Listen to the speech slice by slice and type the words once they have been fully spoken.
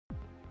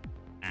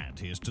And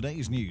here's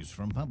today's news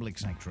from Public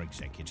Sector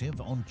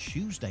Executive on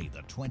Tuesday,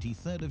 the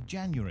 23rd of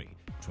January,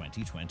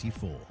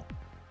 2024.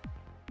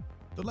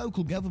 The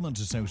Local Government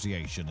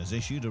Association has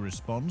issued a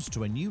response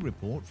to a new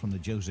report from the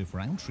Joseph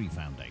Rowntree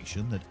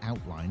Foundation that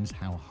outlines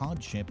how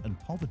hardship and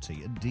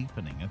poverty are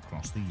deepening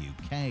across the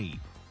UK.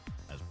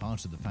 As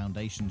part of the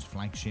Foundation's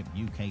flagship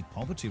UK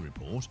Poverty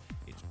Report,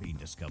 it's been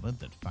discovered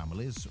that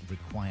families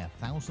require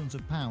thousands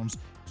of pounds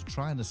to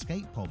try and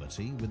escape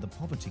poverty, with the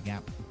poverty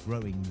gap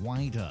growing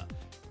wider.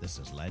 This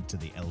has led to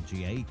the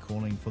LGA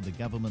calling for the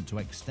government to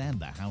extend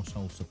their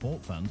Household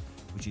Support Fund,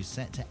 which is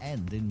set to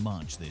end in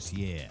March this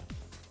year.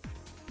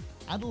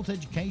 Adult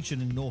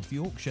education in North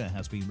Yorkshire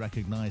has been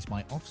recognised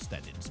by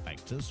Ofsted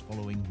inspectors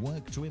following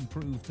work to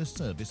improve the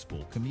service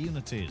for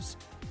communities.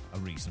 A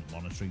recent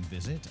monitoring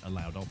visit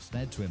allowed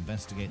Ofsted to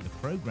investigate the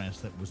progress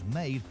that was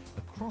made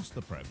across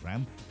the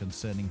programme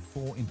concerning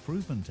 4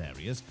 improvement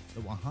areas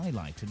that were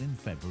highlighted in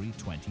February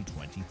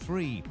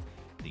 2023.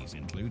 These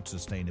include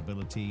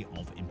sustainability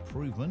of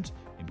improvement,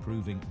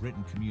 improving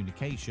written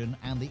communication,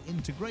 and the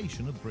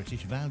integration of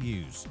British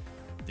values.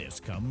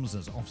 This comes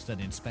as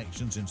Ofsted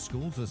inspections in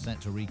schools are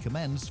set to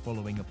recommence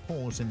following a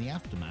pause in the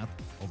aftermath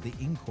of the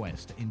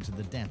inquest into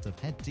the death of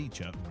head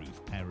teacher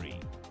Ruth Perry.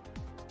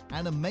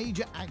 And a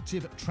major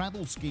active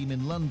travel scheme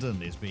in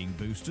London is being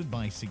boosted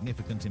by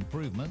significant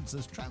improvements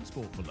as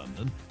Transport for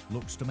London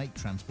looks to make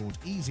transport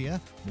easier,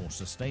 more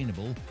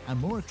sustainable, and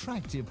more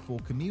attractive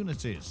for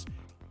communities.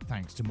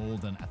 Thanks to more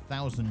than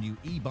 1,000 new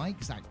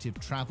e-bikes, active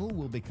travel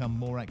will become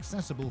more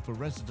accessible for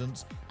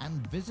residents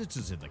and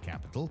visitors in the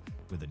capital,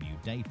 with a new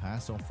day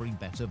pass offering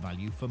better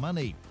value for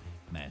money.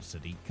 Mayor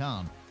Sadiq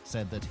Khan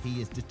said that he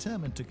is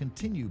determined to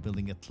continue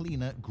building a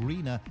cleaner,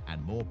 greener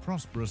and more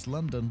prosperous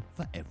London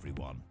for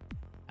everyone.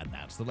 And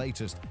that's the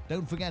latest.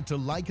 Don't forget to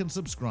like and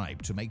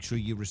subscribe to make sure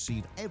you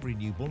receive every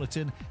new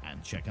bulletin,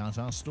 and check out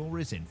our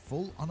stories in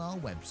full on our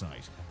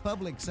website,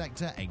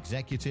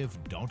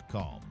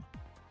 publicsectorexecutive.com.